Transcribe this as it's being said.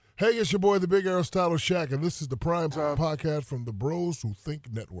Hey, it's your boy, the Big Aristotle Shack, and this is the Prime Time Podcast from the Bros Who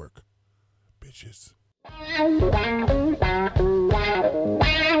Think Network. Bitches.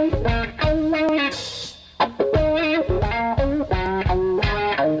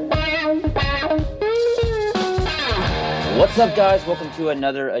 What's up, guys? Welcome to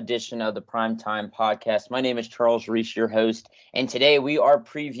another edition of the Primetime Podcast. My name is Charles Reese, your host, and today we are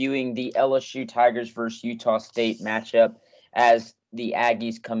previewing the LSU Tigers versus Utah State matchup as the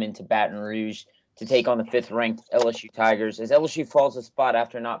Aggies come into Baton Rouge to take on the fifth-ranked LSU Tigers. As LSU falls a spot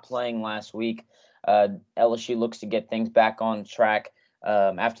after not playing last week, LSU looks to get things back on track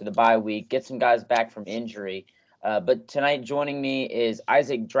after the bye week, get some guys back from injury. But tonight joining me is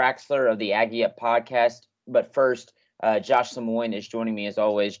Isaac Draxler of the Aggie Up Podcast. But first, Josh Samoin is joining me as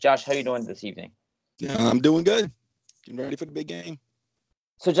always. Josh, how are you doing this evening? Yeah, I'm doing good. Getting ready for the big game.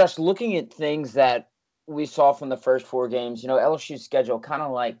 So, Josh, looking at things that we saw from the first four games, LSU's schedule kind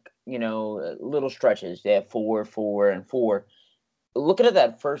of like, little stretches. They have 4, 4, and 4. Looking at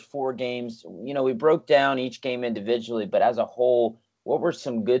that first four games, we broke down each game individually, but as a whole, what were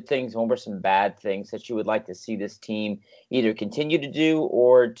some good things and what were some bad things that you would like to see this team either continue to do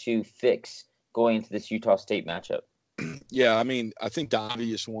or to fix going into this Utah State matchup? Yeah, I think the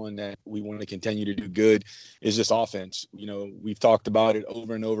obvious one that we want to continue to do good is this offense. We've talked about it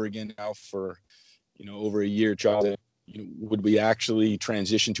over and over again now for, over a year, Charles. Would we actually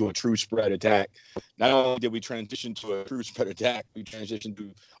transition to a true spread attack? Not only did we transition to a true spread attack, we transitioned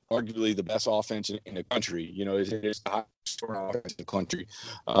to arguably the best offense in the country. It's the highest scoring offense in the country.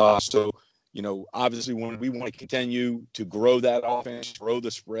 So obviously we want to continue to grow that offense, grow the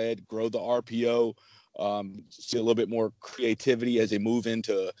spread, grow the RPO, see a little bit more creativity as they move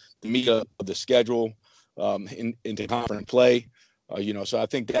into the meat of the schedule, into conference play. So I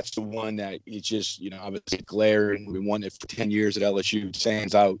think that's the one that it's just, obviously glaring. We won it for 10 years at LSU.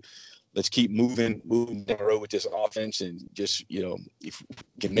 Stands out. Let's keep moving down the road with this offense and just, if we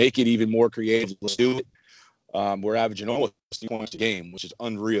can make it even more creative, let's do it. We're averaging almost 3 points a game, which is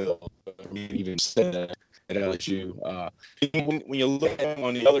unreal. I mean, even said that at LSU. When you look at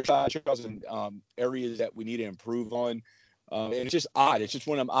on the other side, Charles, and areas that we need to improve on, and it's just odd. It's just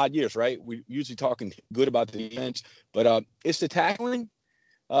one of them odd years, right? We're usually talking good about the defense, but it's the tackling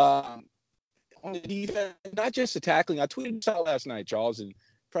on the defense, not just the tackling. I tweeted this out last night, Charles, and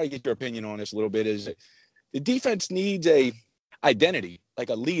probably get your opinion on this a little bit. Is the defense needs a identity, like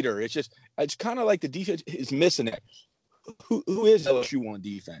a leader. It's kind of like the defense is missing it. Who is LSU on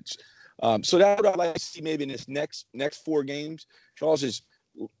defense? So that's what I'd like to see maybe in this next 4 games, Charles, is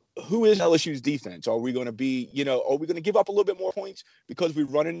who is LSU's defense? Are we going to be, are we going to give up a little bit more points because we're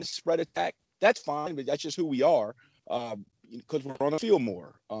running the spread attack? That's fine, but that's just who we are because we're on the field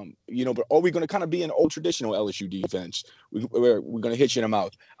more. But are we going to kind of be an old traditional LSU defense? We're going to hit you in the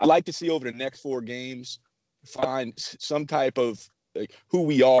mouth. I'd like to see over the next 4 games find some type of who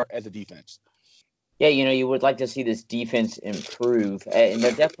we are as a defense. Yeah, you would like to see this defense improve, and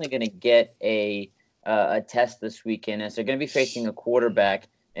they're definitely going to get a test this weekend as they're going to be facing a quarterback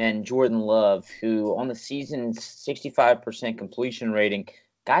and Jordan Love, who on the season's 65% completion rating,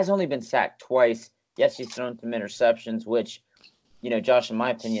 guy's only been sacked twice. Yes, he's thrown some interceptions, which, Josh, in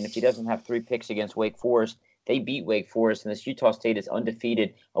my opinion, if he doesn't have 3 picks against Wake Forest, they beat Wake Forest, and this Utah State is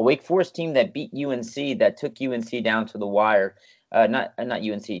undefeated. A Wake Forest team that beat UNC, that took UNC down to the wire. Not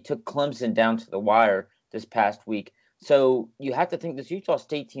UNC, took Clemson down to the wire this past week. So you have to think this Utah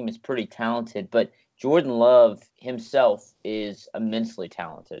State team is pretty talented, but Jordan Love himself is immensely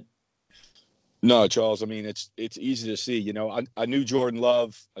talented. No, Charles, it's easy to see. I knew Jordan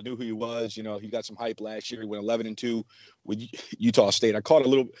Love. I knew who he was. He got some hype last year. He went 11-2 with Utah State. I caught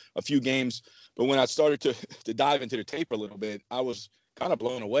a few games, but when I started to dive into the tape a little bit, I was kind of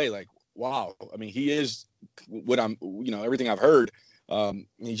blown away. Like, wow. He is what everything I've heard.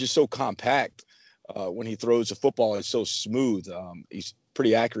 He's just so compact. When he throws the football, it's so smooth. He's a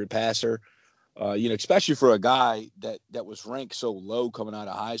pretty accurate passer. Especially for a guy that was ranked so low coming out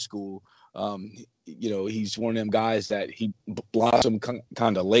of high school. He's one of them guys that he blossomed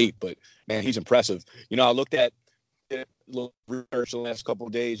kind of late, but man, he's impressive. I looked at a little research the last couple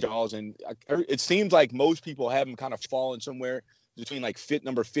of days, Charles, and it seems like most people have him kind of falling somewhere between like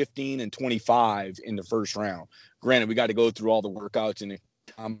number 15 and 25 in the first round. Granted, we got to go through all the workouts in the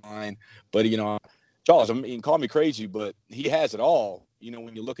combine, but Charles, call me crazy, but he has it all.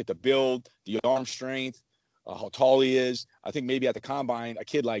 When you look at the build, the arm strength, how tall he is, I think maybe at the combine, a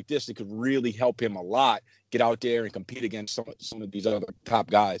kid like this, it could really help him a lot get out there and compete against some of these other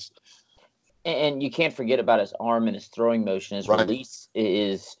top guys. And you can't forget about his arm and his throwing motion. His release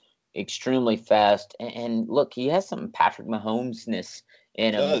is extremely fast. And look, he has some Patrick Mahomes-ness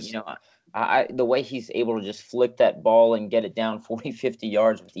And, Does. the way he's able to just flick that ball and get it down 40, 50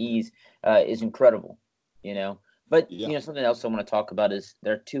 yards with ease is incredible, you know. But, Yeah. Something else I want to talk about is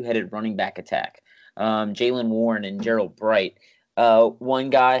their two-headed running back attack. Jaylen Warren and Gerald Bright. One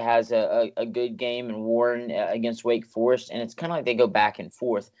guy has a good game in Warren against Wake Forest, and it's kind of like they go back and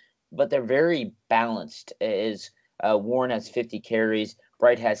forth, but they're very balanced. Warren has 50 carries,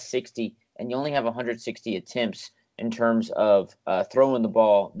 Bright has 60, and you only have 160 attempts in terms of throwing the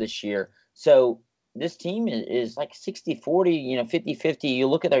ball this year. So this team is like 60-40, 50-50. You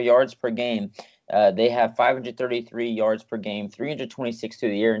look at their yards per game. They have 533 yards per game, 326 through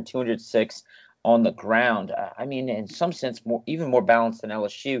the air, and 206 on the ground. I mean, in some sense, even more balanced than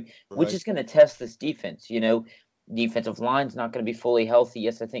LSU, which Right. is going to test this defense. Defensive line's not going to be fully healthy.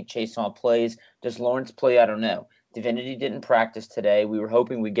 Yes, I think Chason plays. Does Lawrence play? I don't know. Divinity didn't practice today. We were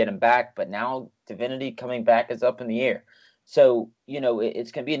hoping we'd get him back, but now Divinity coming back is up in the air. So,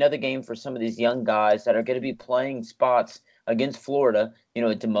 it's going to be another game for some of these young guys that are going to be playing spots against Florida,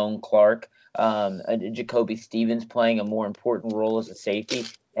 Damone Clark, Jacoby Stevens playing a more important role as a safety.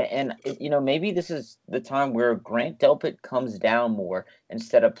 And maybe this is the time where Grant Delpit comes down more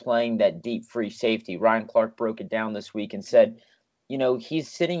instead of playing that deep free safety. Ryan Clark broke it down this week and said, he's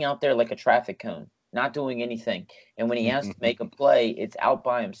sitting out there like a traffic cone, not doing anything. And when he has to make a play, it's out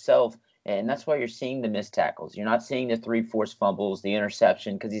by himself. And that's why you're seeing the missed tackles. You're not seeing the 3 forced fumbles, the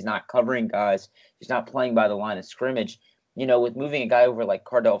interception, because he's not covering guys. He's not playing by the line of scrimmage. With moving a guy over like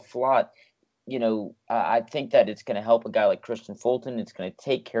Cardell Flott, I think that it's going to help a guy like Christian Fulton. It's going to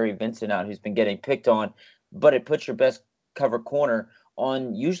take Kerry Vincent out, who's been getting picked on, but it puts your best cover corner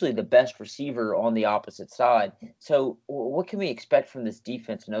on usually the best receiver on the opposite side. So what can we expect from this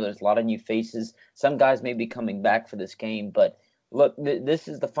defense? I know there's a lot of new faces. Some guys may be coming back for this game, but look, this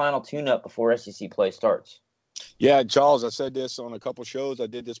is the final tune-up before SEC play starts. Yeah, Charles, I said this on a couple shows I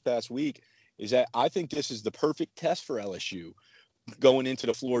did this past week, is that I think this is the perfect test for LSU going into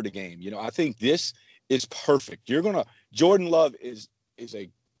the Florida game. I think this is perfect. Jordan Love is a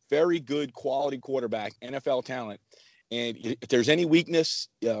very good quality quarterback, NFL talent. And if there's any weakness,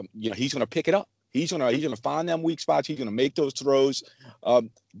 he's going to pick it up. He's going to find them weak spots. He's going to make those throws.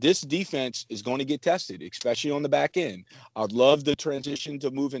 This defense is going to get tested, especially on the back end. I'd love the transition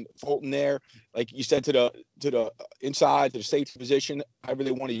to moving Fulton there, like you said, to the inside, to the safety position, however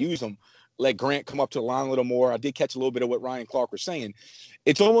they want to use them. Let Grant come up to the line a little more. I did catch a little bit of what Ryan Clark was saying.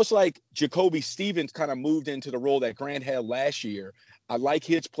 It's almost like Jacoby Stevens kind of moved into the role that Grant had last year. I like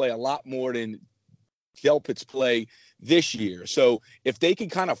his play a lot more than Delpit's play this year. So if they can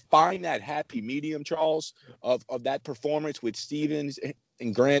kind of find that happy medium, Charles, of that performance with Stevens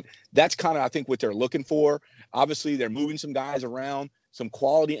and Grant, that's kind of, I think, what they're looking for. Obviously, they're moving some guys around, some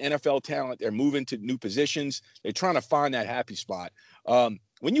quality NFL talent. They're moving to new positions. They're trying to find that happy spot.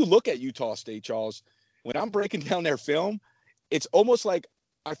 When you look at Utah State, Charles, when I'm breaking down their film, it's almost like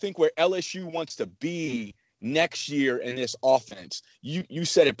I think where LSU wants to be next year in this offense. You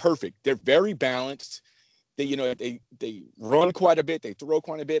said it perfect. They're very balanced. They run quite a bit. They throw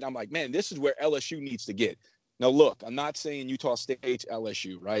quite a bit. I'm like, man, this is where LSU needs to get. Now, look, I'm not saying Utah State's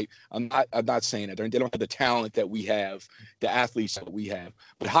LSU, right? I'm not saying that. They don't have the talent that we have, the athletes that we have.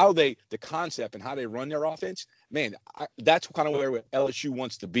 But the concept and how they run their offense, man, that's kind of where LSU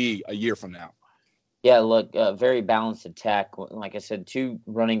wants to be a year from now. Yeah, look, very balanced attack. Like I said, 2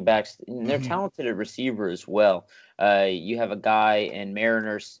 running backs. And they're talented at receiver as well. You have a guy in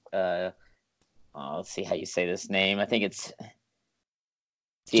Mariners. Let's see how you say this name. I think it's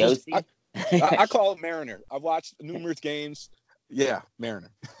Theosi. I call it Mariner. I've watched numerous games. Yeah,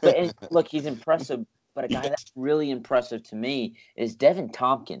 Mariner. Look, he's impressive. But a guy that's really impressive to me is Devin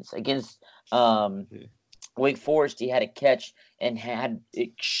Tompkins against Wake Forest. He had a catch and had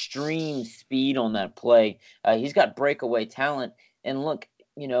extreme speed on that play. He's got breakaway talent. And look,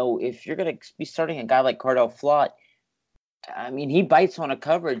 if you're going to be starting a guy like Cardell Flott, I mean, he bites on a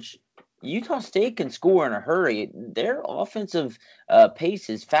coverage. Utah State can score in a hurry. Their offensive pace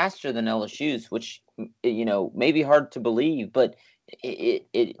is faster than LSU's, which, may be hard to believe, but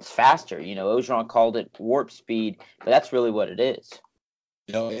it's faster. Ogeron called it warp speed, but that's really what it is.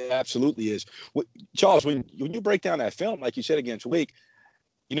 It absolutely is. Charles, when you break down that film, like you said against Wake,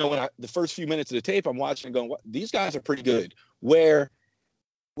 when the first few minutes of the tape, I'm watching and going, these guys are pretty good. Where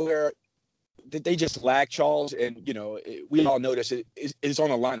they just lack, Charles, and we all notice it is on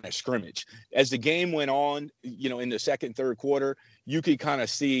the line of scrimmage. As the game went on, in the second, third quarter, you could kind of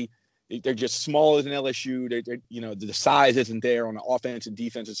see, they're just smaller than LSU. They're the size isn't there on the offense and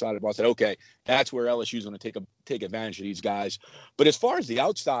defensive side of the ball. I said, okay, that's where LSU is going to take advantage of these guys. But as far as the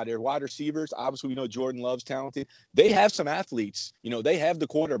outside, their wide receivers, obviously we know Jordan Love's talented. They have some athletes. They have the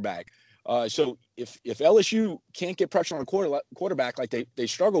quarterback. So if LSU can't get pressure on a quarterback like they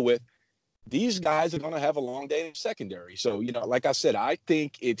struggle with, these guys are going to have a long day in secondary. So, like I said, I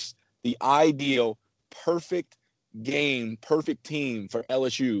think it's the ideal, perfect game, perfect team for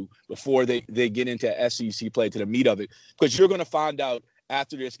LSU before they get into SEC play, to the meat of it. Because you're going to find out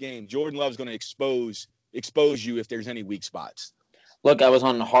after this game, Jordan Love's going to expose you if there's any weak spots. Look, I was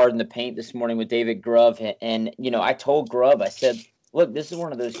on Hard in the Paint this morning with David Grubb, and I told Grubb, I said, look, this is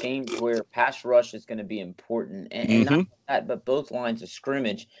one of those games where pass rush is going to be important, and not that, but both lines of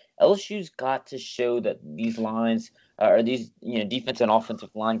scrimmage. LSU's got to show that these lines or these defensive and offensive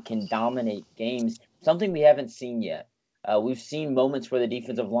line can dominate games. Something we haven't seen yet. We've seen moments where the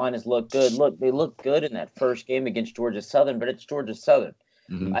defensive line has looked good. Look, they looked good in that first game against Georgia Southern, but it's Georgia Southern.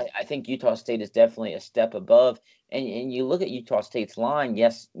 Mm-hmm. I think Utah State is definitely a step above. And you look at Utah State's line,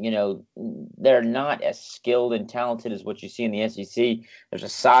 yes, they're not as skilled and talented as what you see in the SEC. There's a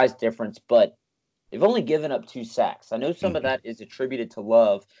size difference, but they've only given up 2 sacks. I know some of that is attributed to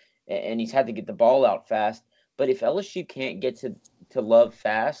Love, and he's had to get the ball out fast. But if LSU can't get to Love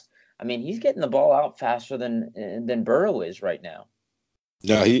fast, I mean, he's getting the ball out faster than Burrow is right now.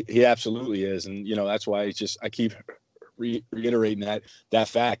 No, he absolutely is, and that's why I keep reiterating that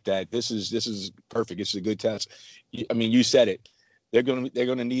fact that this is perfect. It's a good test. I mean, you said it. They're going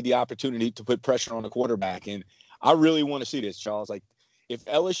to need the opportunity to put pressure on the quarterback, and I really want to see this, Charles. Like, if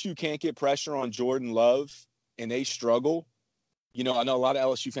LSU can't get pressure on Jordan Love and they struggle, I know a lot of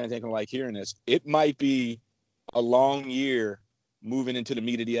LSU fans ain't gonna like hearing this. It might be a long year moving into the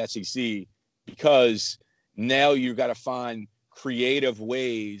meat of the SEC, because now you've got to find creative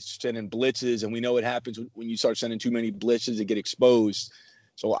ways sending blitzes, and we know what happens when you start sending too many blitzes that get exposed.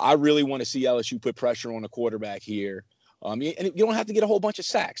 So I really want to see LSU put pressure on the quarterback here. And you don't have to get a whole bunch of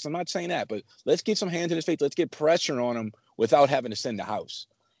sacks. I'm not saying that, but let's get some hands in his face. Let's get pressure on him without having to send the house.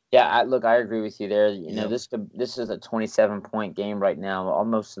 Yeah, I agree with you there. This is a 27-point game right now.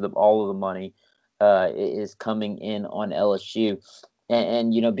 Almost all of the money is coming in on LSU.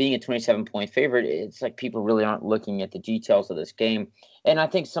 And being a 27-point favorite, it's like people really aren't looking at the details of this game. And I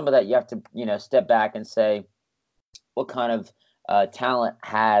think some of that you have to, step back and say, what kind of talent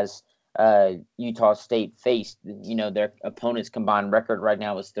has Utah State faced? Their opponent's combined record right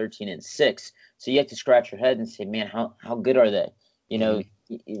now is 13-6. So you have to scratch your head and say, man, how good are they?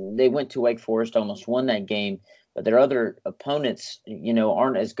 They went to Wake Forest, almost won that game. But their other opponents,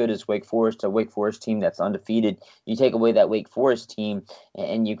 aren't as good as Wake Forest, a Wake Forest team that's undefeated. You take away that Wake Forest team,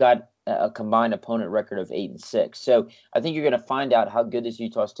 and you got a combined opponent record of 8-6. So I think you're going to find out how good this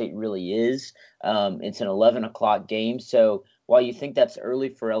Utah State really is. It's an 11 o'clock game. So while you think that's early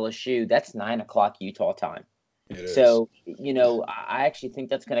for LSU, that's 9 o'clock Utah time. So, I actually think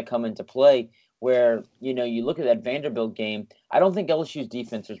that's going to come into play where, you look at that Vanderbilt game. I don't think LSU's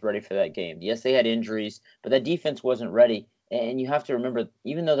defense was ready for that game. Yes, they had injuries, but that defense wasn't ready. And you have to remember,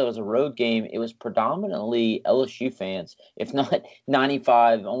 even though that was a road game, it was predominantly LSU fans, if not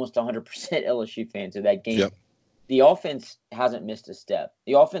 95, almost 100% LSU fans of that game. Yep. The offense hasn't missed a step.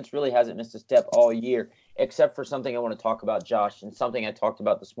 The offense really hasn't missed a step all year, except for something I want to talk about, Josh, and something I talked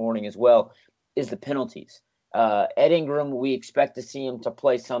about this morning as well, is the penalties. Ed Ingram, we expect to see him to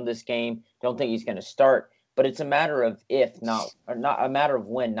play some this game. Don't think he's going to start, but it's a matter of if, not a matter of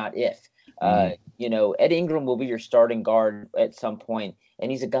when, not if. Ed Ingram will be your starting guard at some point,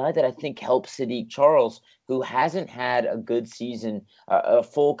 and he's a guy that I think helps Sadiq Charles, who hasn't had a good season, a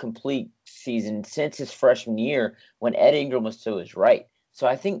full, complete season since his freshman year when Ed Ingram was to his right. So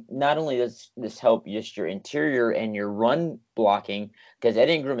I think not only does this help just your interior and your run blocking, because Ed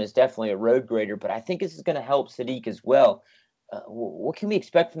Ingram is definitely a road grader, but I think this is going to help Sadiq as well. What can we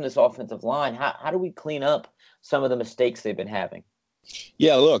expect from this offensive line? How do we clean up some of the mistakes they've been having?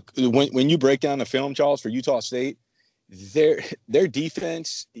 Yeah, look, when you break down the film, Charles, for Utah State, their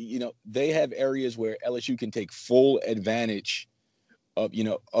defense, they have areas where LSU can take full advantage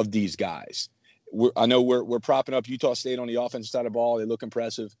of these guys. I know we're propping up Utah State on the offensive side of the ball. They look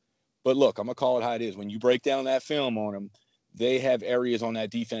impressive. But look, I'm going to call it how it is. When you break down that film on them, they have areas on that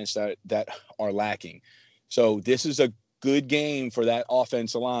defense that are lacking. So this is a good game for that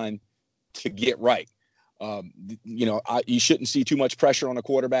offensive line to get right. You shouldn't see too much pressure on the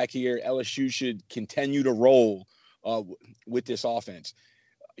quarterback here. LSU should continue to roll with this offense.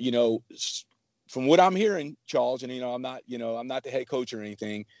 From what I'm hearing, Charles, and I'm not the head coach or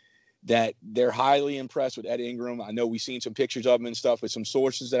anything, that they're highly impressed with Ed Ingram. I know we've seen some pictures of him and stuff, but some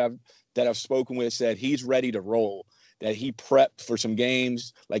sources that I've spoken with said he's ready to roll, that he prepped for some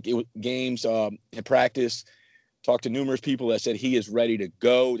games, in practice. Talked to numerous people that said he is ready to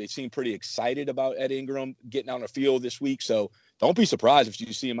go. They seem pretty excited about Ed Ingram getting on the field this week. So don't be surprised if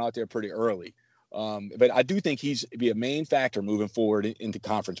you see him out there pretty early. But I do think he's be a main factor moving forward into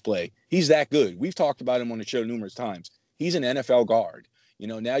conference play. He's that good. We've talked about him on the show numerous times. He's an NFL guard.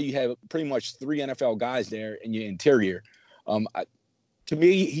 Now you have pretty much 3 NFL guys there in your interior. To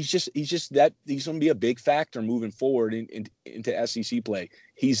me, he's going to be a big factor moving forward into SEC play.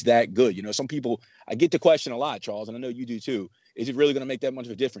 He's that good. Some people, I get the question a lot, Charles, and I know you do too. Is it really going to make that much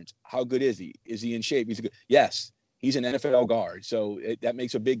of a difference? How good is he? Is he in shape? Yes, he's an NFL guard. So that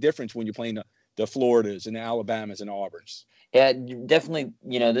makes a big difference when you're playing the Floridas and the Alabamas and the Auburns. Yeah, definitely.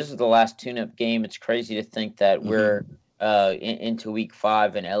 This is the last tune-up game. It's crazy to think that we're into week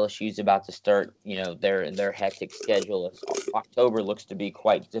 5 and LSU's about to start, their hectic schedule. October looks to be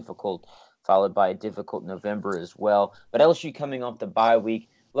quite difficult, followed by a difficult November as well. But LSU coming off the bye week.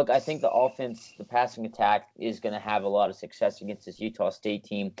 Look, I think the offense, the passing attack is going to have a lot of success against this Utah State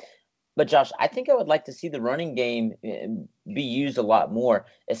team. But, Josh, I think I would like to see the running game be used a lot more,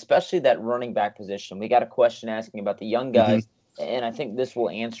 especially that running back position. We got a question asking about the young guys, and I think this will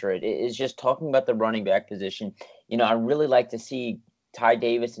answer it. It's just talking about the running back position. I really like to see Ty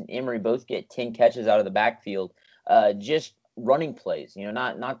Davis and Emory both get 10 catches out of the backfield, just running plays,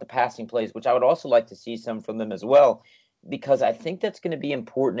 not the passing plays, which I would also like to see some from them as well, because I think that's going to be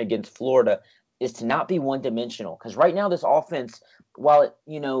important against Florida, is to not be one-dimensional. Because right now this offense, while,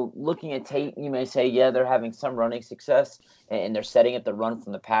 looking at tape, you may say, yeah, they're having some running success and they're setting up the run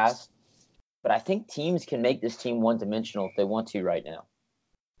from the pass. But I think teams can make this team one-dimensional if they want to right now.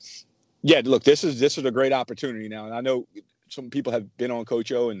 Yeah, look, this is a great opportunity now. And I know some people have been on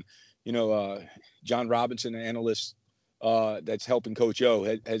Coach O, and, John Robinson, the analyst that's helping Coach O,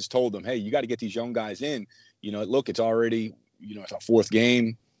 has told them, hey, you got to get these young guys in. Look, it's already, it's our 4th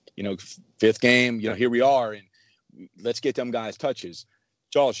game, 5th game, here we are, and let's get them guys touches.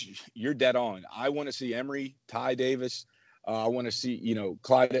 Charles, you're dead on. I want to see Emory, Ty Davis. I want to see,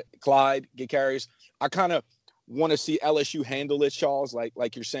 Clyde get carries. I kind of want to see LSU handle it, Charles,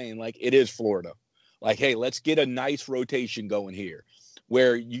 like you're saying, like it is Florida. Like, hey, let's get a nice rotation going here,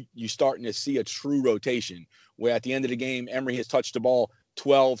 where you starting to see a true rotation, where at the end of the game, Emory has touched the ball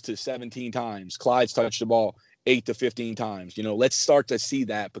 12 to 17 times. Clyde's touched the ball 8 to 15 times. Let's start to see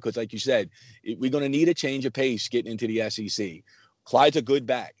that, because like you said, we're going to need a change of pace getting into the SEC. Clyde's a good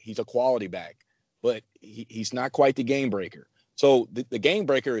back. He's a quality back, but he's not quite the game breaker. So the game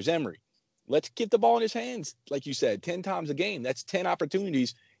breaker is Emory. Let's get the ball in his hands, like you said, 10 times a game. That's 10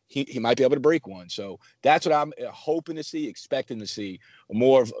 opportunities. He might be able to break one. So that's what I'm hoping to see, expecting to see,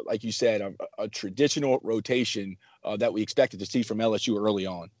 more of, like you said, a traditional rotation that we expected to see from LSU early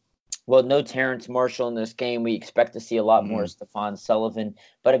on. Well, no Terrence Marshall in this game. We expect to see a lot more Stephon Sullivan.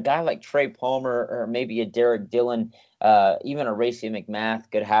 But a guy like Trey Palmer, or maybe a Derek Dillon, even a Racey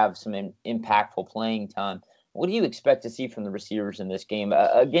McMath could have some impactful playing time. What do you expect to see from the receivers in this game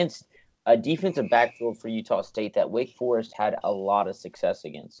against a defensive backfield for Utah State that Wake Forest had a lot of success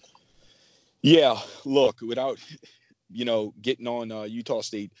against? Yeah, look, without, getting on Utah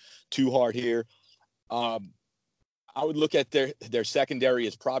State too hard here, I would look at their secondary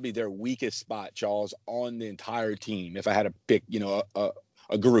as probably their weakest spot, Charles, on the entire team, if I had to pick,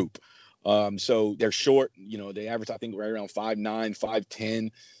 a group. So they're short, they average, I think, right around 5'9",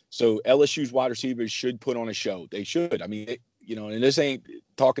 5'10". So LSU's wide receivers should put on a show. They should. I mean, and this ain't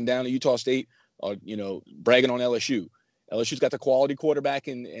talking down to Utah State or, bragging on LSU. LSU's got the quality quarterback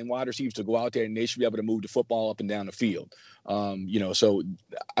and wide receivers to go out there, and they should be able to move the football up and down the field. So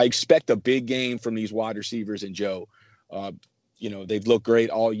I expect a big game from these wide receivers and Joe. They've looked great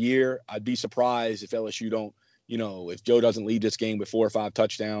all year. I'd be surprised if LSU don't, if Joe doesn't lead this game with 4 or 5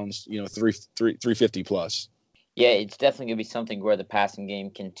 touchdowns, 350 plus. Yeah, it's definitely going to be something where the passing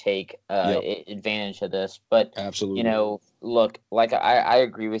game can take advantage of this. But, absolutely, look, like I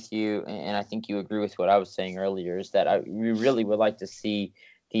agree with you, and I think you agree with what I was saying earlier, is that we really would like to see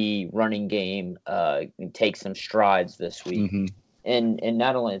the running game take some strides this week. And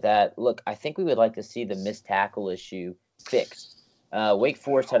not only that, look, I think we would like to see the missed tackle issue fixed. Wake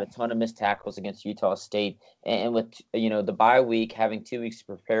Forest had a ton of missed tackles against Utah State, and with the bye week, having 2 weeks to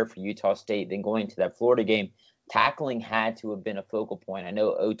prepare for Utah State, then going to that Florida game, tackling had to have been a focal point. I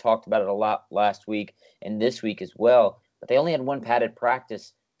know O talked about it a lot last week and this week as well, but they only had 1 padded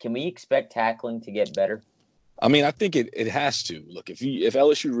practice. Can we expect tackling to get better? I mean, I think it has to. Look, if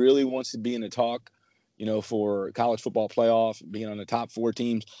LSU really wants to be in the talk, for college football playoff, being on the top 4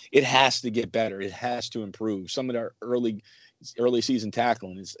 teams. It has to get better. It has to improve. Some of their early season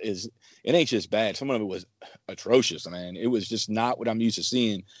tackling is it ain't just bad. Some of it was atrocious, man. It was just not what I'm used to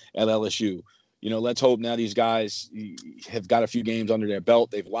seeing at LSU. Let's hope now these guys have got a few games under their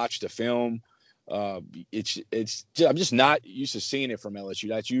belt. They've watched the film. It's I'm just not used to seeing it from LSU.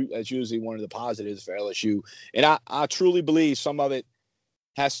 That's usually one of the positives for LSU. And I truly believe some of it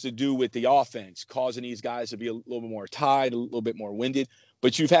has to do with the offense, causing these guys to be a little bit more tired, a little bit more winded.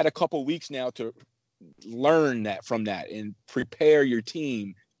 But you've had a couple weeks now to learn that from that and prepare your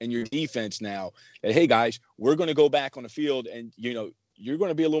team and your defense now that, hey, guys, we're going to go back on the field and, you're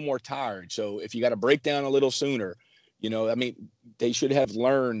going to be a little more tired. So if you got to break down a little sooner, they should have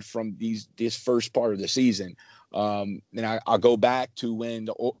learned from this first part of the season. And I'll go back to when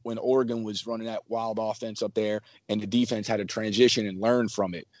Oregon was running that wild offense up there and the defense had to transition and learn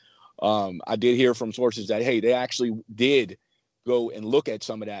from it. I did hear from sources that, hey, they actually did go and look at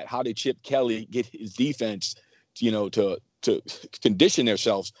some of that. How did Chip Kelly get his defense, to condition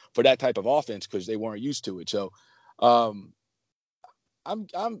themselves for that type of offense because they weren't used to it. So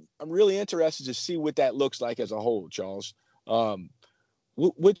I'm really interested to see what that looks like as a whole, Charles.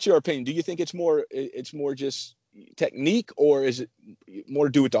 What's your opinion? Do you think it's more just technique, or is it more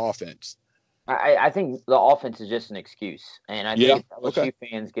to do with the offense? I think the offense is just an excuse, and I think it's LSU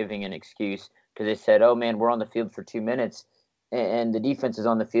fans giving an excuse because they said, "Oh man, we're on the field for 2 minutes, and the defense is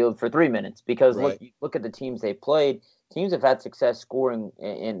on the field for 3 minutes." Because look at the teams they played. Teams have had success scoring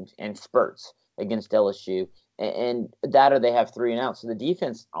in spurts against LSU. And that, or they have 3 and out. So the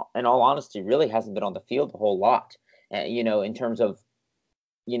defense, in all honesty, really hasn't been on the field a whole lot, in terms of,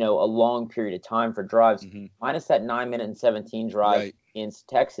 a long period of time for drives. Mm-hmm. Minus that 9-minute and 17 drive against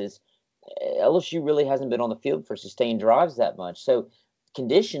Texas, LSU really hasn't been on the field for sustained drives that much. So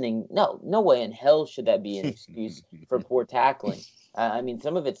conditioning, no way in hell should that be an excuse for poor tackling.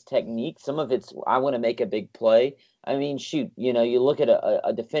 Some of it's technique. Some of it's, I want to make a big play. Shoot, you look at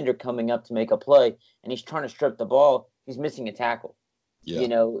a defender coming up to make a play, and he's trying to strip the ball. He's missing a tackle.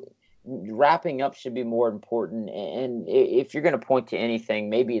 Yeah. Wrapping up should be more important. And if you're going to point to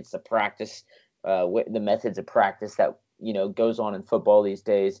anything, maybe it's the practice, the methods of practice that, goes on in football these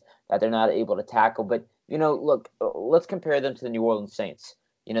days that they're not able to tackle. But, look, let's compare them to the New Orleans Saints.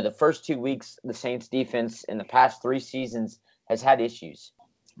 The first 2 weeks, the Saints defense in the past 3 seasons has had issues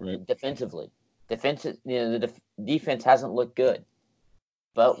defensively. The defense hasn't looked good.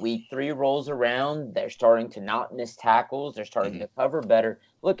 But week 3 rolls around, they're starting to not miss tackles. They're starting to cover better.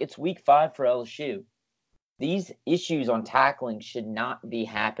 Look, it's week 5 for LSU. These issues on tackling should not be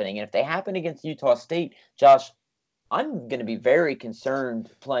happening. And if they happen against Utah State, Josh, I'm going to be very concerned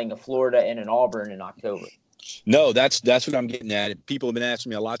playing a Florida and an Auburn in October. No, that's what I'm getting at. People have been asking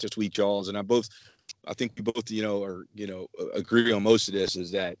me a lot this week, Charles, and I think we both, agree on most of this,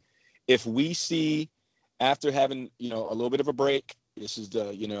 is that if we see, after having, a little bit of a break, this is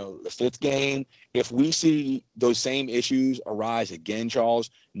the 5th game, if we see those same issues arise again, Charles,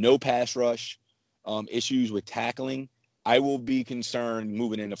 no pass rush, issues with tackling, I will be concerned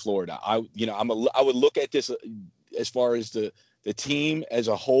moving into Florida. I would look at this as far as the team as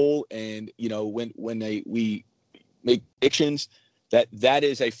a whole, and when we make predictions, that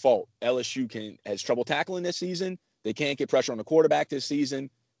is a fault. LSU has trouble tackling this season. They can't get pressure on the quarterback this season.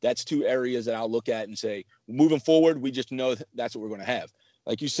 That's 2 areas that I'll look at and say, moving forward, we just know that's what we're going to have.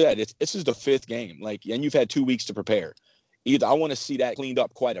 Like you said, this is the 5th game, and you've had 2 weeks to prepare. I want to see that cleaned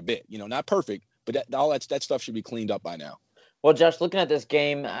up quite a bit. Not perfect, but all that stuff should be cleaned up by now. Well, Josh, looking at this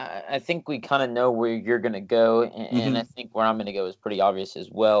game, I think we kind of know where you're going to go, and I think where I'm going to go is pretty obvious as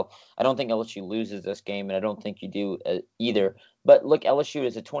well. I don't think LSU loses this game, and I don't think you do either. But look, LSU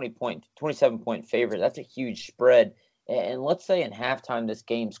is a 27-point favorite. That's a huge spread. And let's say in halftime this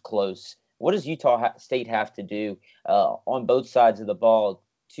game's close. What does Utah State have to do on both sides of the ball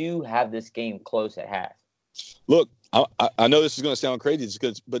to have this game close at half? Look, I know this is going to sound crazy,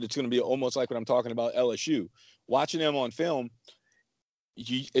 but it's going to be almost like what I'm talking about LSU. Watching them on film,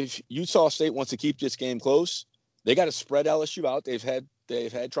 if Utah State wants to keep this game close, they got to spread LSU out.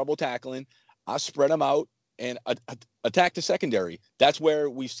 They've had trouble tackling. I spread them out and attack the secondary. That's where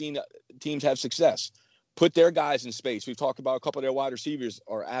we've seen teams have success. Put their guys in space. We've talked about a couple of their wide receivers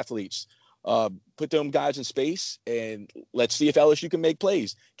or athletes. Put them guys in space, and let's see if LSU can make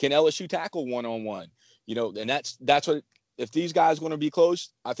plays. Can LSU tackle one-on-one? And that's what, if these guys are going to be close,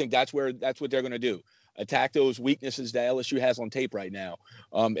 I think that's what they're going to do. Attack those weaknesses that LSU has on tape right now.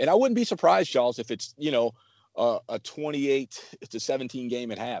 And I wouldn't be surprised, Charles, if it's, a 28-17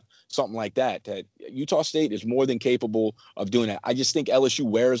 game at half, something like that. That Utah State is more than capable of doing that. I just think LSU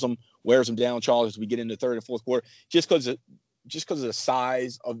wears them down, Charles, as we get into the third and fourth quarter, just because of the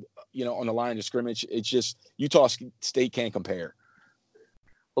size of, on the line of scrimmage. It's just Utah State can't compare.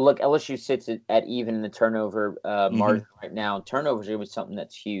 Well, look, LSU sits at even in the turnover margin right now. Turnovers are something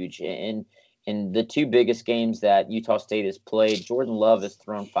that's huge. And in the two biggest games that Utah State has played, Jordan Love has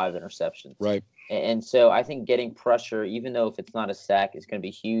thrown 5 interceptions. Right. And so I think getting pressure, even though if it's not a sack, is going to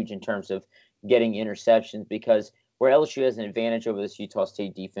be huge in terms of getting interceptions, because where LSU has an advantage over this Utah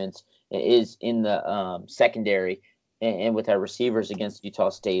State defense is in the secondary and with our receivers against Utah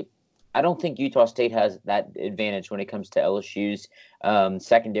State. I don't think Utah State has that advantage when it comes to LSU's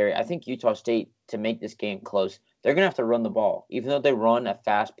secondary. I think Utah State, to make this game close, they're going to have to run the ball. Even though they run a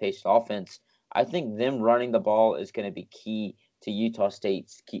fast-paced offense, I think them running the ball is going to be key to Utah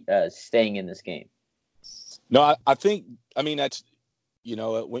State staying in this game. No, I think, that's,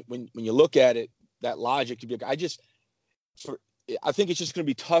 when you look at it, that logic to be, I think it's just going to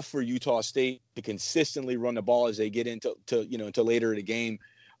be tough for Utah State to consistently run the ball as they get into later in the game.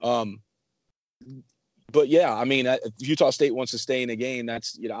 But yeah, if Utah State wants to stay in the game,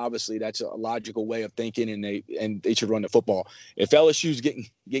 that's, obviously that's a logical way of thinking, and they should run the football. If LSU's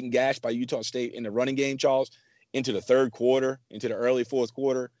getting gashed by Utah State in the running game, Charles, into the third quarter, into the early fourth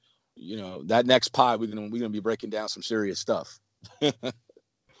quarter, that next pod, we're gonna be breaking down some serious stuff.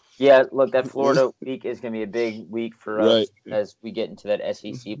 Yeah, look, that Florida week is going to be a big week for us as we get into that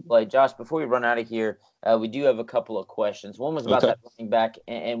SEC play. Josh, before we run out of here, we do have a couple of questions. One was about that running back,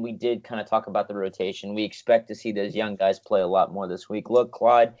 and we did kind of talk about the rotation. We expect to see those young guys play a lot more this week. Look,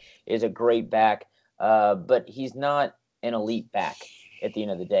 Clyde is a great back, but he's not an elite back at the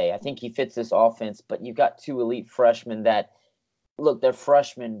end of the day. I think he fits this offense, but you've got 2 elite freshmen that, look, they're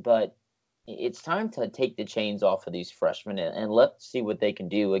freshmen, but it's time to take the chains off of these freshmen and let's see what they can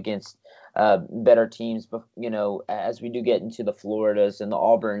do against better teams. But, as we do get into the Floridas and the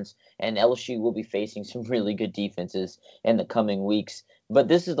Auburns, and LSU will be facing some really good defenses in the coming weeks. But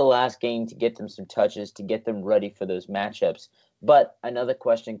this is the last game to get them some touches, to get them ready for those matchups. But another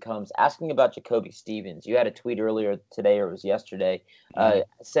question comes asking about Jacoby Stevens. You had a tweet earlier today, or it was yesterday,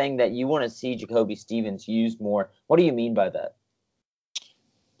 saying that you want to see Jacoby Stevens used more. What do you mean by that?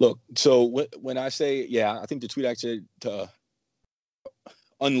 Look, so when I say, I think the tweet I said to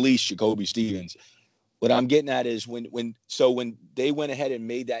unleash Jacoby Stevens, what I'm getting at is when they went ahead and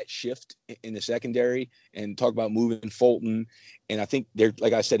made that shift in the secondary and talk about moving Fulton, and I think they're,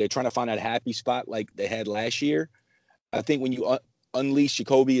 like I said, they're trying to find that happy spot like they had last year. I think when you unleash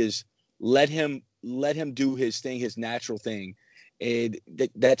Jacoby is let him do his thing, his natural thing, and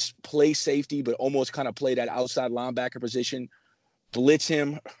that's play safety, but almost kind of play that outside linebacker position. Blitz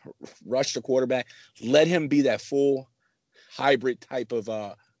him, rush the quarterback, let him be that full hybrid type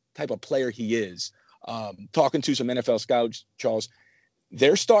of player he is. Talking to some NFL scouts, Charles,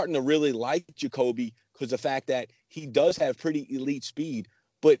 they're starting to really like Jacoby because the fact that he does have pretty elite speed,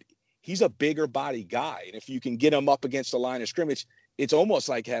 but he's a bigger body guy. And if you can get him up against the line of scrimmage, it's almost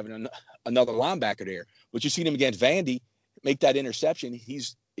like having another linebacker there. But you see him against Vandy, make that interception.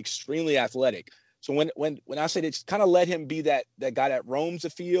 He's extremely athletic. So when I said it's kind of let him be that guy that roams the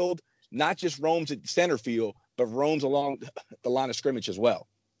field, not just roams at center field, but roams along the line of scrimmage as well.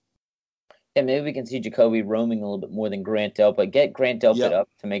 Yeah, maybe we can see Jacoby roaming a little bit more than Grant Delpit. Get Grant Delpit up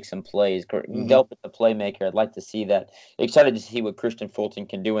to make some plays. Delpit, the playmaker, I'd like to see that. Excited to see what Christian Fulton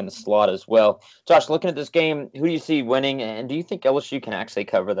can do in the slot as well. Josh, looking at this game, who do you see winning, and do you think LSU can actually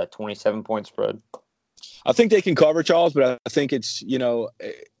cover that 27-point spread? I think they can cover, Charles, but I think it's,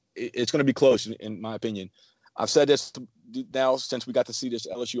 it's going to be close, in my opinion. I've said this now since we got to see this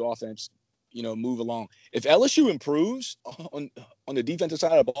LSU offense, move along. If LSU improves on the defensive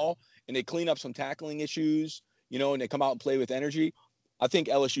side of the ball and they clean up some tackling issues, and they come out and play with energy, I think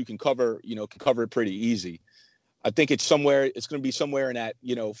LSU can cover it pretty easy. I think it's going to be somewhere in that,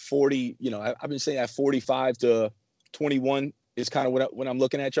 40, I've been saying that 45 to 21 is kind of what I'm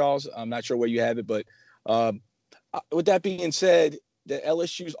looking at, Charles. I'm not sure where you have it, but with that being said, the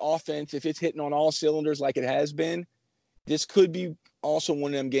LSU's offense, if it's hitting on all cylinders like it has been, this could be also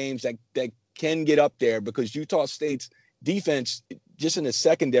one of them games that can get up there because Utah State's defense, just in the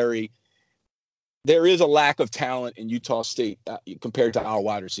secondary, there is a lack of talent in Utah State compared to our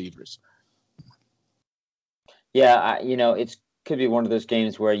wide receivers. Yeah, it's could be one of those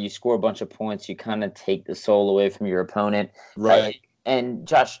games where you score a bunch of points, you kind of take the soul away from your opponent. Right. And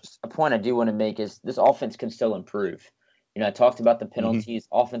Josh, a point I do want to make is this offense can still improve. I talked about the penalties.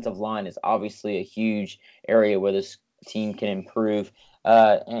 Offensive line is obviously a huge area where this team can improve.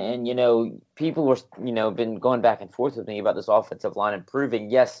 People were, been going back and forth with me about this offensive line improving.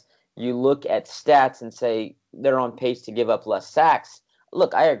 Yes, you look at stats and say they're on pace to give up less sacks.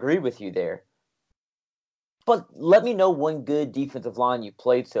 Look, I agree with you there. But let me know one good defensive line you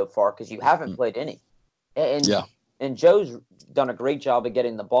played so far, because you haven't played any. And Joe's done a great job of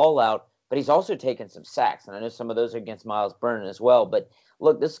getting the ball out, but he's also taken some sacks. And I know some of those are against Miles Brennan as well. But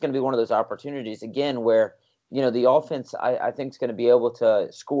look, this is going to be one of those opportunities again where, the offense I think is going to be able to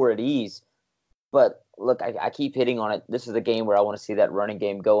score at ease. But look, I keep hitting on it. This is a game where I want to see that running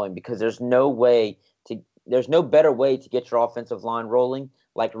game going, because there's no better way to get your offensive line rolling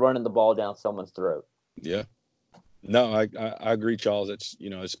like running the ball down someone's throat. Yeah. No, I agree, Charles. It's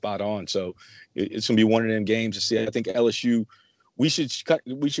spot on. So it's gonna be one of them games to see. I think LSU, we should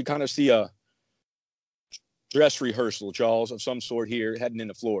kind of see a dress rehearsal, Charles, of some sort here heading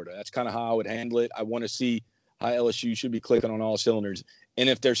into Florida. That's kind of how I would handle it. I want to see how LSU should be clicking on all cylinders. And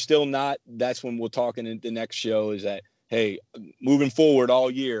if they're still not, that's when we'll talk in the next show. Is that, hey, moving forward all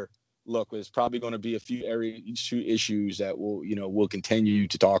year, look, there's probably going to be a few issues that we'll continue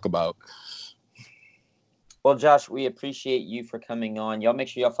to talk about. Well, Josh, we appreciate you for coming on. Y'all make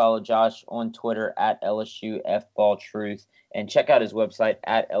sure y'all follow Josh on Twitter at LSUFBallTruth and check out his website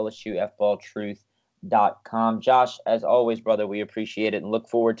at LSUFBallTruth.com. Josh, as always, brother, we appreciate it and look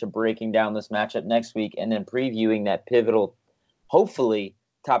forward to breaking down this matchup next week and then previewing that pivotal, hopefully,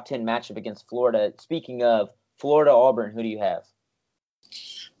 top 10 matchup against Florida. Speaking of Florida-Auburn, who do you have?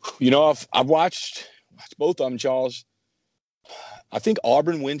 I've watched both of them, Charles. I think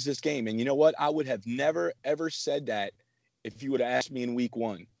Auburn wins this game. And you know what? I would have never, ever said that if you would have asked me in week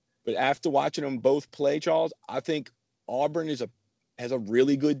one. But after watching them both play, Charles, I think Auburn has a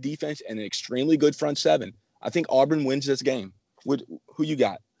really good defense and an extremely good front seven. I think Auburn wins this game. Who you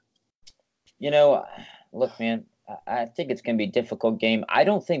got? Look, man, I think it's going to be a difficult game. I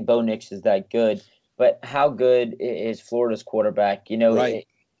don't think Bo Nix is that good. But how good is Florida's quarterback? Right.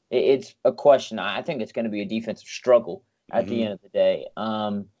 It's a question. I think it's going to be a defensive struggle at the end of the day.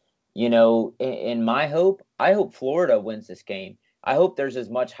 In my hope, I hope Florida wins this game. I hope there's as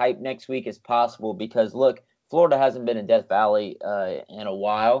much hype next week as possible because, look, Florida hasn't been in Death Valley in a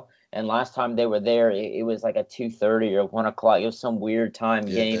while. And last time they were there, it was like a 2:30 or 1 o'clock. It was some weird time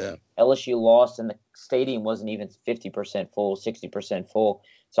game. Yeah. LSU lost, and the stadium wasn't even 50% full, 60% full.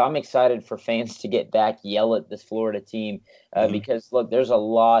 So I'm excited for fans to get back, yell at this Florida team because, look, there's a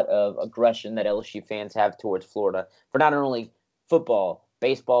lot of aggression that LSU fans have towards Florida for not only football,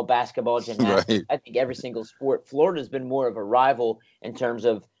 baseball, basketball, gymnastics. Right. I think every single sport. Florida's been more of a rival in terms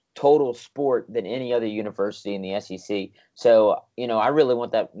of total sport than any other university in the SEC. So, I really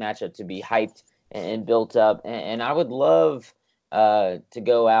want that matchup to be hyped and built up. And I would love to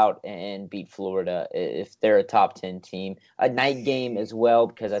go out and beat Florida if they're a top 10 team. A night game as well,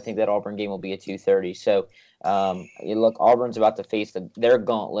 because I think that Auburn game will be at 2:30. So, look, Auburn's about to face their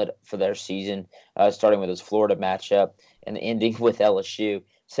gauntlet for their season, starting with this Florida matchup and ending with LSU.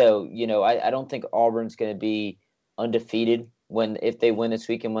 So, I don't think Auburn's going to be undefeated if they win this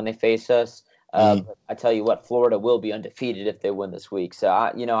week and when they face us. But I tell you what, Florida will be undefeated if they win this week. So,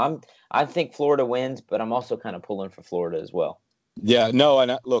 I think Florida wins, but I'm also kind of pulling for Florida as well. Yeah, no,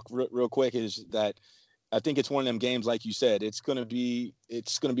 and look, real quick is that I think it's one of them games, like you said, it's going to be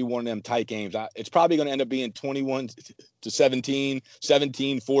one of them tight games. It's probably going to end up being 21-17,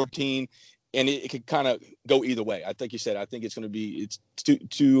 17-14, and it could kind of go either way. I think you said, I think it's going to be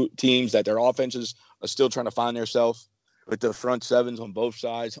two teams that their offenses are still trying to find themselves, but the front sevens on both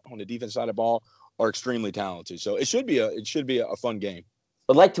sides, on the defense side of the ball, are extremely talented. So it should be a fun game.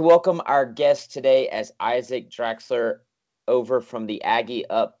 I'd like to welcome our guest today as Isaac Draxler over from the Aggie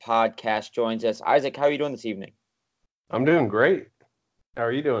Up podcast joins us. Isaac, how are you doing this evening? I'm doing great. How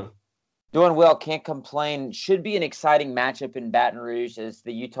are you doing? Doing well. Can't complain. Should be an exciting matchup in Baton Rouge as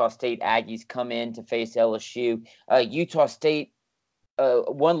the Utah State Aggies come in to face LSU. Utah State,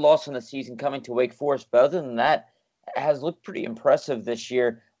 one loss in the season coming to Wake Forest, but other than that, has looked pretty impressive this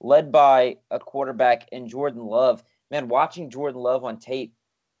year, led by a quarterback in Jordan Love. Man, watching Jordan Love on tape,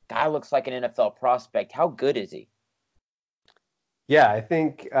 guy looks like an NFL prospect. How good is he? Yeah, I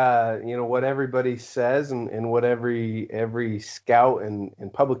think what everybody says and what every scout and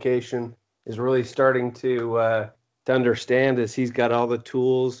publication is really starting to understand is he's got all the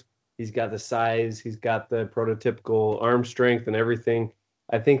tools, he's got the size, he's got the prototypical arm strength and everything.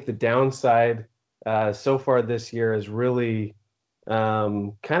 I think the downside so far this year is really his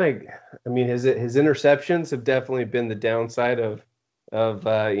interceptions have definitely been the downside of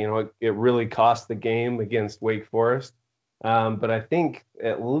it really cost the game against Wake Forest. But I think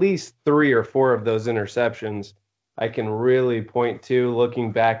at least 3 or 4 of those interceptions, I can really point to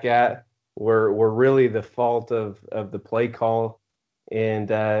looking back at were really the fault of the play call and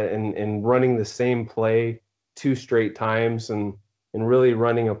running the same play 2 straight times and really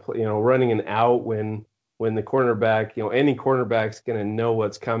running running an out when the cornerback, any cornerback's going to know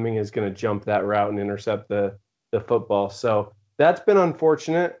what's coming, is going to jump that route and intercept the football. So that's been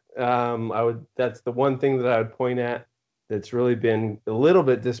unfortunate. That's the one thing that I would point at that's really been a little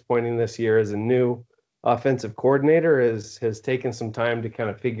bit disappointing this year as a new offensive coordinator has taken some time to kind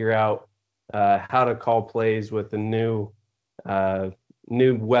of figure out how to call plays with the new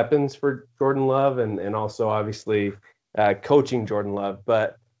weapons for Jordan Love and also obviously coaching Jordan Love.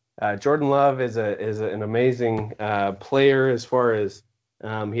 But Jordan Love is an amazing player as far as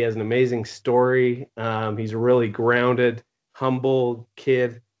he has an amazing story. He's a really grounded, humble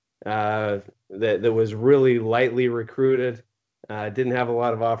kid that was really lightly recruited. Didn't have a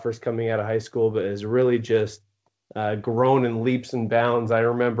lot of offers coming out of high school, but has really just grown in leaps and bounds. I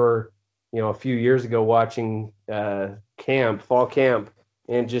remember, a few years ago watching fall camp,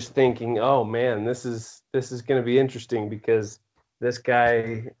 and just thinking, oh man, this is going to be interesting because this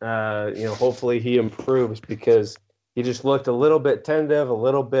guy, hopefully he improves, because he just looked a little bit tentative, a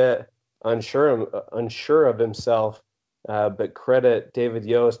little bit unsure of himself. But credit David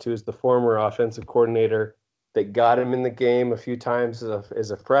Yost, who is the former offensive coordinator that got him in the game a few times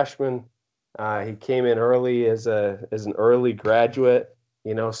as a freshman. He came in early as an early graduate,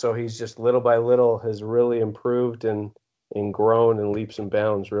 so he's just little by little has really improved and grown in leaps and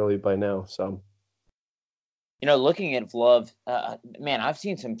bounds really by now. So, looking at Love, man, I've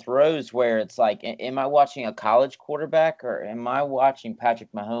seen some throws where it's like, am I watching a college quarterback or am I watching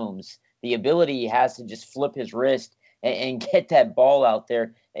Patrick Mahomes? The ability he has to just flip his wrist and get that ball out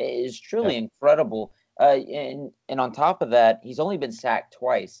there is truly incredible. And on top of that, he's only been sacked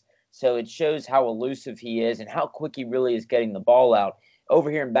twice. So it shows how elusive he is and how quick he really is getting the ball out.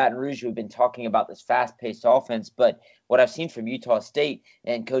 Over here in Baton Rouge, we've been talking about this fast-paced offense, but what I've seen from Utah State,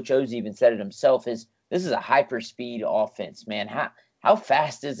 and Coach O's even said it himself, is this is a hyper-speed offense, man. How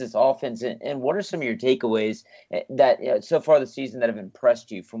fast is this offense, and what are some of your takeaways that so far this season that have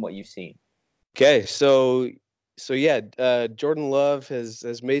impressed you from what you've seen? Okay, so yeah, Jordan Love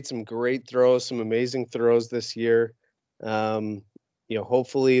has made some great throws, some amazing throws this year.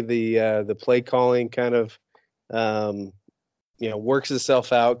 Hopefully the play calling kind of works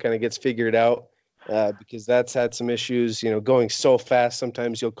itself out, kind of gets figured out, because that's had some issues. Going so fast,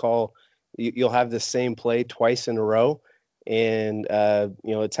 sometimes you'll have the same play twice in a row, and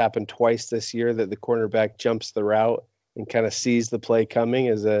it's happened twice this year that the cornerback jumps the route and kind of sees the play coming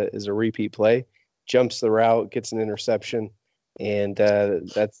as a repeat play. Jumps the route, gets an interception, and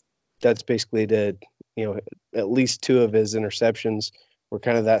that's basically at least 2 of his interceptions were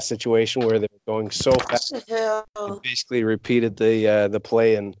kind of that situation where they were going so fast. Basically repeated the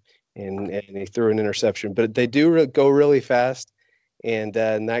play and he threw an interception. But they do go really fast, and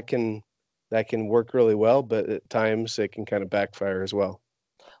that can work really well. But at times it can kind of backfire as well.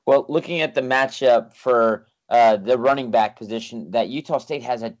 Well, looking at the matchup for the running back position, that Utah State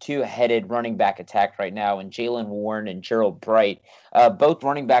has a 2-headed running back attack right now in Jaylen Warren and Gerald Bright. Both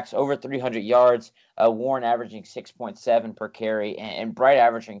running backs over 300 yards, Warren averaging 6.7 per carry and Bright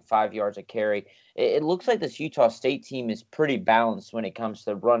averaging 5 yards a carry. It looks like this Utah State team is pretty balanced when it comes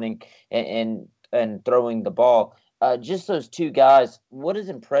to running and throwing the ball. Just those 2 guys, what has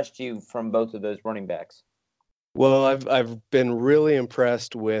impressed you from both of those running backs? Well, I've been really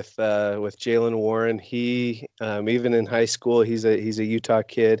impressed with Jaylen Warren. He even in high school, he's a Utah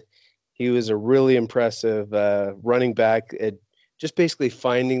kid. He was a really impressive running back at just basically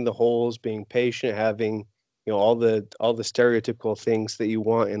finding the holes, being patient, having all the stereotypical things that you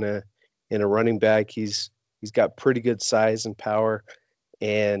want in a running back. He's got pretty good size and power,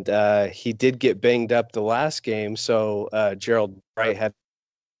 and he did get banged up the last game, so Gerald Bright had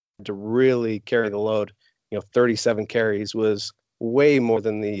to really carry the load. 37 carries was way more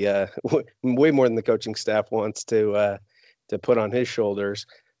than the coaching staff wants to put on his shoulders.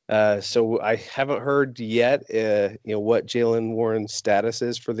 So I haven't heard yet, what Jaylen Warren's status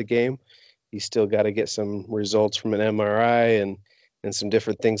is for the game. He's still got to get some results from an MRI and some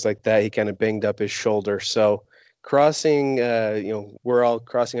different things like that. He kind of banged up his shoulder. So we're all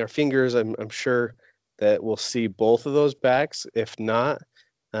crossing our fingers. I'm sure that we'll see both of those backs. If not,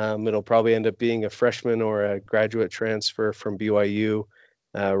 it'll probably end up being a freshman or a graduate transfer from BYU,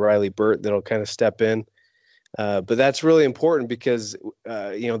 Riley Burt, that'll kind of step in. But that's really important because,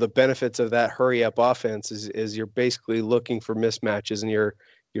 the benefits of that hurry up offense is you're basically looking for mismatches, and you're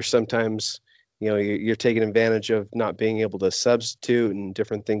sometimes, you're taking advantage of not being able to substitute and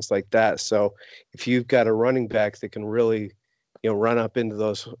different things like that. So if you've got a running back that can really, run up into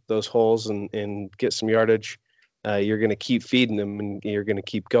those holes and get some yardage, you're going to keep feeding them and you're going to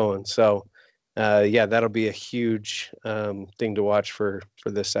keep going. So, that'll be a huge thing to watch for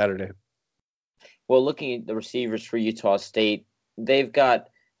this Saturday. Well, looking at the receivers for Utah State, they've got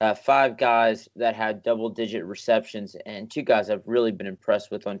 5 guys that had double-digit receptions, and 2 guys I've really been impressed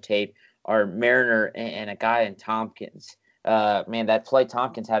with on tape are Mariner and a guy in Tompkins. Man, that play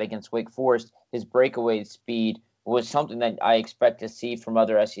Tompkins had against Wake Forest, his breakaway speed was something that I expect to see from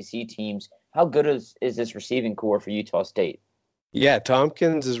other SEC teams. How good is this receiving core for Utah State? Yeah,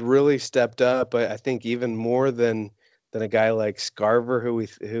 Tompkins has really stepped up. I think even more than a guy like Scarver,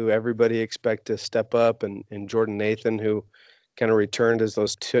 who everybody expect to step up, and Jordan Nathan, who kind of returned as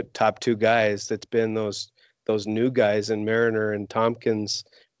those top 2 guys. That's been those new guys in Mariner and Tompkins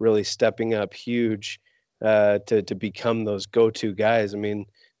really stepping up huge to become those go-to guys. I mean,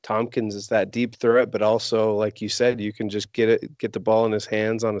 Tompkins is that deep threat, but also, like you said, you can just get the ball in his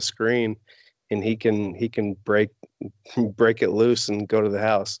hands on a screen, and he can break it loose and go to the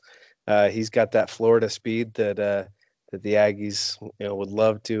house. He's got that Florida speed that the Aggies would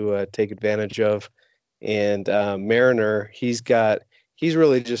love to take advantage of. And Mariner, he's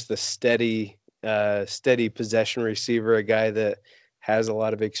really just the steady possession receiver, a guy that has a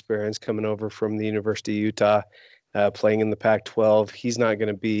lot of experience coming over from the University of Utah, playing in the Pac-12. He's not going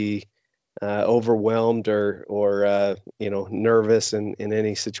to be overwhelmed or nervous in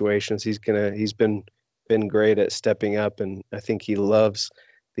any situations. He's been great at stepping up, and I think he loves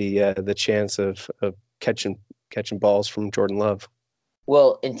the chance of catching balls from Jordan Love.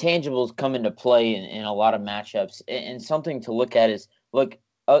 Well, intangibles come into play in a lot of matchups, and something to look at is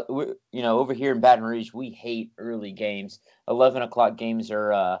over here in Baton Rouge, we hate early games. 11 o'clock games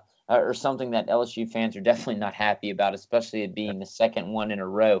are something that LSU fans are definitely not happy about, especially it being the second one in a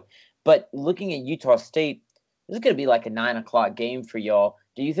row. But looking at Utah State, this is going to be like a 9 o'clock game for y'all.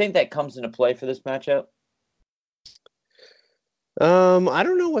 Do you think that comes into play for this matchup? I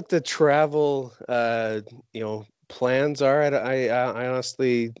don't know what the travel, plans are. I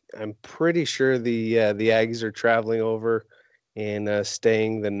honestly, I'm pretty sure the Aggies are traveling over and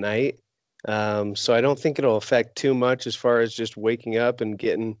staying the night. So I don't think it'll affect too much as far as just waking up and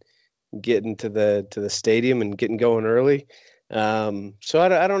getting to the stadium and getting going early. So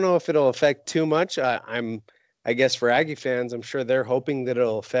I don't know if it'll affect too much. I guess for Aggie fans, I'm sure they're hoping that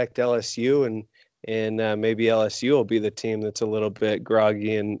it'll affect LSU and maybe LSU will be the team that's a little bit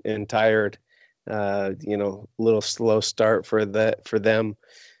groggy and tired. A little slow start for them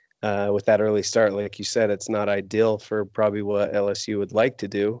with that early start. Like you said, it's not ideal for probably what LSU would like to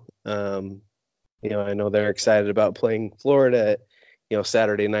do. I know they're excited about playing Florida at,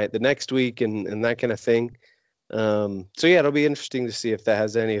 Saturday night the next week and that kind of thing. So yeah, it'll be interesting to see if that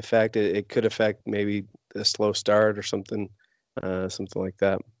has any effect. It could affect maybe a slow start or something like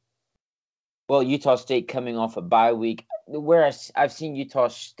that. Well, Utah State coming off a bye week, where I've seen Utah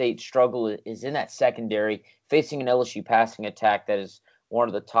State struggle is in that secondary, facing an LSU passing attack that is one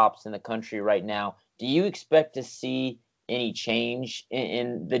of the tops in the country right now. Do you expect to see any change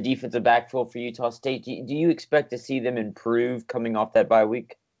in the defensive backfield for Utah State? Do you expect to see them improve coming off that bye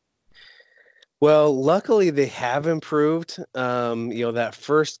week? Well, luckily they have improved. That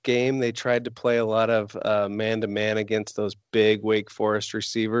first game they tried to play a lot of man-to-man against those big Wake Forest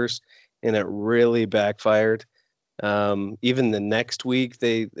receivers, and it really backfired. Even the next week,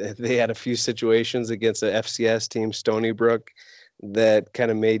 they had a few situations against the FCS team, Stony Brook, that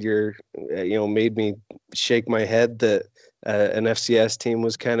kind of made me shake my head that an FCS team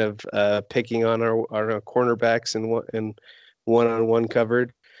was kind of picking on our cornerbacks and one-on-one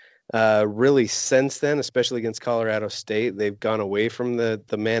coverage. Really, since then, especially against Colorado State, they've gone away from the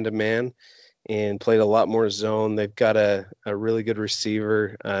man-to-man and played a lot more zone. They've got a really good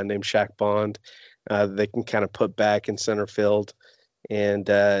receiver named Shaq Bond. They can kind of put back in center field, and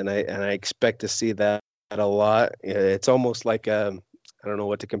I expect to see that a lot. It's almost like I don't know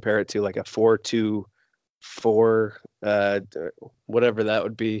what to compare it to, like a 4-2-4, whatever that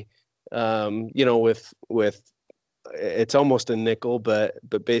would be. With it's almost a nickel, but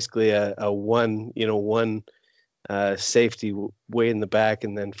basically a one safety way in the back,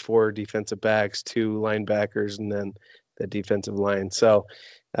 and then 4 defensive backs, 2 linebackers, and then the defensive line. So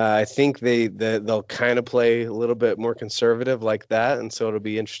I think they'll kind of play a little bit more conservative like that, and so it'll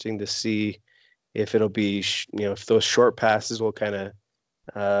be interesting to see if it'll be if those short passes will kind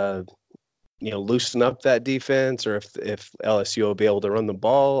of loosen up that defense, or if LSU will be able to run the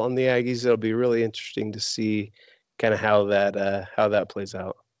ball on the Aggies. It'll be really interesting to see kind of how that plays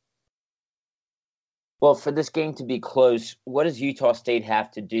out. Well, for this game to be close, what does Utah State have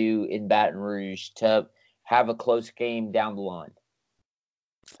to do in Baton Rouge to have a close game down the line?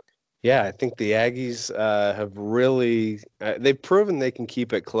 Yeah, I think the Aggies have really they've proven they can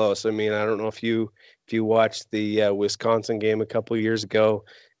keep it close. I mean, I don't know if you watched the Wisconsin game a couple of years ago.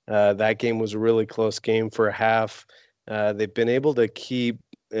 That game was a really close game for a half. They've been able to keep,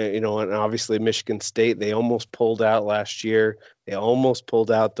 and obviously Michigan State, they almost pulled out last year. They almost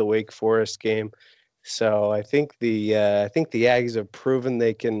pulled out the Wake Forest game. So I think the Aggies have proven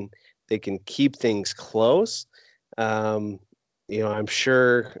they can keep things close. Um, I'm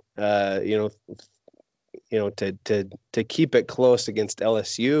sure, to keep it close against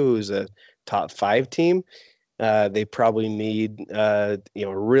LSU, who's a top 5 team. They probably need, a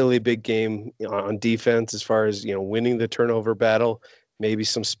really big game on defense as far as, winning the turnover battle, maybe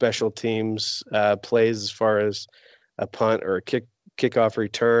some special teams plays as far as a punt or a kickoff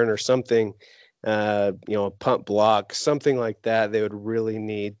return or something, a punt block, something like that. They would really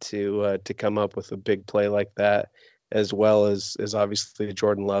need to come up with a big play like that, as well as obviously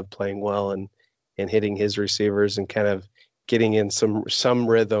Jordan Love playing well and hitting his receivers and kind of getting in some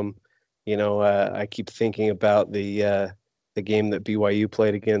rhythm. I keep thinking about the game that BYU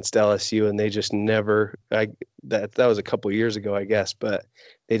played against LSU, and they just never. That was a couple years ago, I guess, but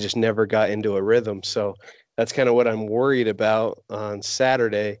they just never got into a rhythm. So that's kind of what I'm worried about on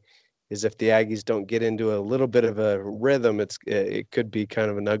Saturday. Is if the Aggies don't get into a little bit of a rhythm, it could be kind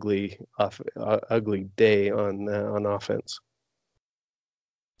of an ugly day on offense.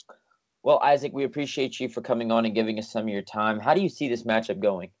 Well, Isaac, we appreciate you for coming on and giving us some of your time. How do you see this matchup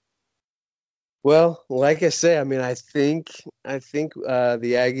going? Well, like I say, I mean, I think the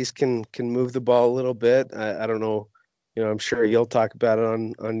Aggies can move the ball a little bit. I don't know, I'm sure you'll talk about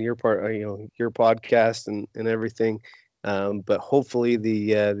it on your part, your podcast and everything. But hopefully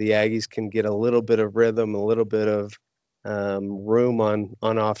the Aggies can get a little bit of rhythm, a little bit of room on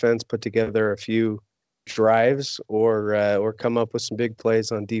offense, put together a few drives, or come up with some big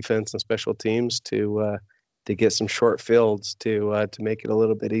plays on defense and special teams to get some short fields to make it a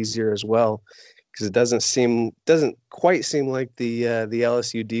little bit easier as well. Because it doesn't quite seem like the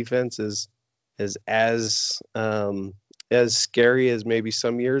LSU defense is as scary as maybe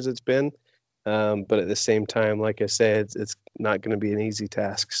some years it's been. But at the same time, like I said, it's not going to be an easy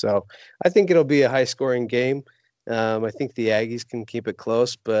task. So I think it'll be a high-scoring game. I think the Aggies can keep it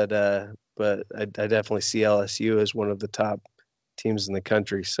close, but I definitely see LSU as one of the top teams in the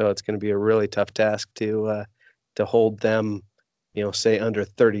country. So it's going to be a really tough task to hold them, say under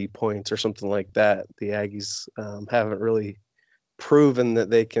 30 points or something like that. The Aggies haven't really proven that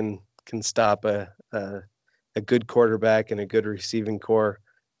they can stop a good quarterback and a good receiving core.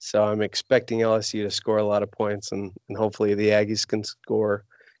 So I'm expecting LSU to score a lot of points, and hopefully the Aggies can score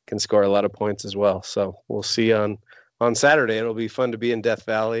a lot of points as well. So we'll see on Saturday. It'll be fun to be in Death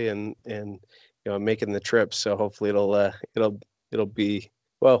Valley and making the trip. So hopefully it'll be,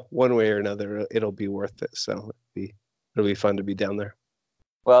 well, one way or another, it'll be worth it. So it'll be fun to be down there.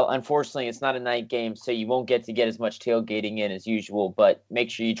 Well, unfortunately, it's not a night game, so you won't get as much tailgating in as usual. But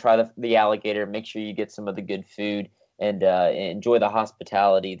make sure you try the alligator. Make sure you get some of the good food. And enjoy the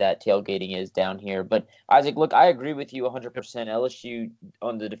hospitality that tailgating is down here. But, Isaac, look, I agree with you 100%. LSU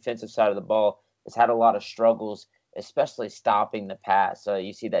on the defensive side of the ball has had a lot of struggles, especially stopping the pass.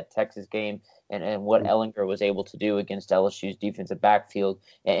 You see that Texas game and what Ehlinger was able to do against LSU's defensive backfield.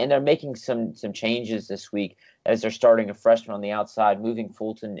 And they're making some changes this week as they're starting a freshman on the outside, moving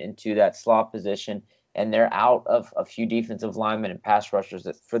Fulton into that slot position. And they're out of a few defensive linemen and pass rushers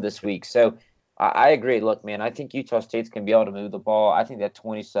for this week. So, I agree. Look, man, I think Utah State's going to be able to move the ball. I think that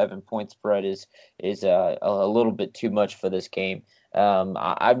 27-point spread is a little bit too much for this game.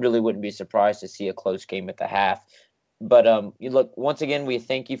 I really wouldn't be surprised to see a close game at the half. But look, once again, we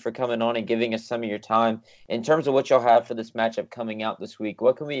thank you for coming on and giving us some of your time. In terms of what y'all have for this matchup coming out this week,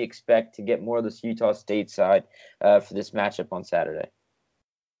 what can we expect to get more of this Utah State side for this matchup on Saturday?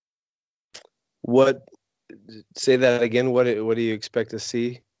 Say that again. What do you expect to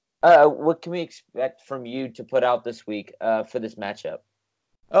see? What can we expect from you to put out this week for this matchup?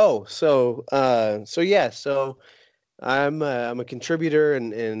 Oh, so I'm a contributor,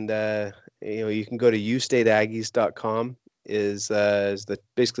 and you can go to ustateaggies.com is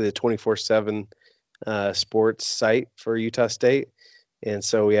basically the 24/7 sports site for Utah State, and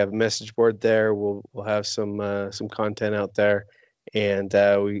so we have a message board there. We'll have some content out there, and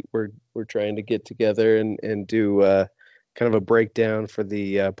we're trying to get together and do kind of a breakdown for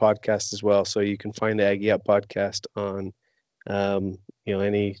the podcast as well. So you can find the Aggie Up podcast on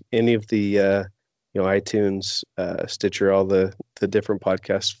any of the iTunes, Stitcher, all the different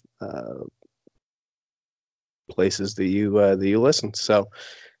podcast places that you listen. So,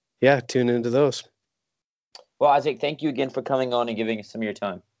 yeah, tune into those. Well, Isaac, thank you again for coming on and giving us some of your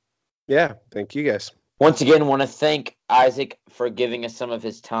time. Yeah, thank you guys. Once again, want to thank Isaac for giving us some of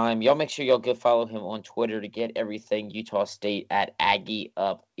his time. Y'all make sure y'all go follow him on Twitter to get everything Utah State at Aggie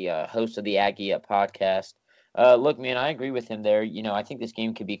Up, host of the Aggie Up podcast. Look, man, I agree with him there. I think this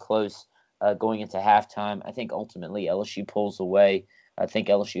game could be close going into halftime. I think ultimately LSU pulls away. I think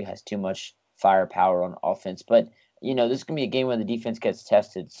LSU has too much firepower on offense. But, this is going to be a game where the defense gets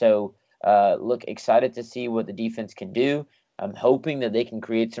tested. So, look, excited to see what the defense can do. I'm hoping that they can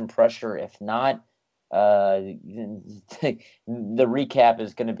create some pressure. If not, the recap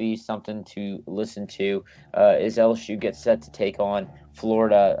is going to be something to listen to as LSU gets set to take on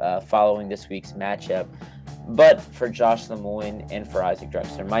Florida following this week's matchup. But for Josh Lemoyne and for Isaac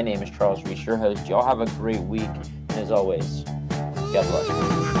Drexler, my name is Charles Reese, your host. Y'all have a great week. And as always, God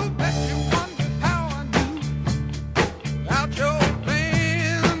bless.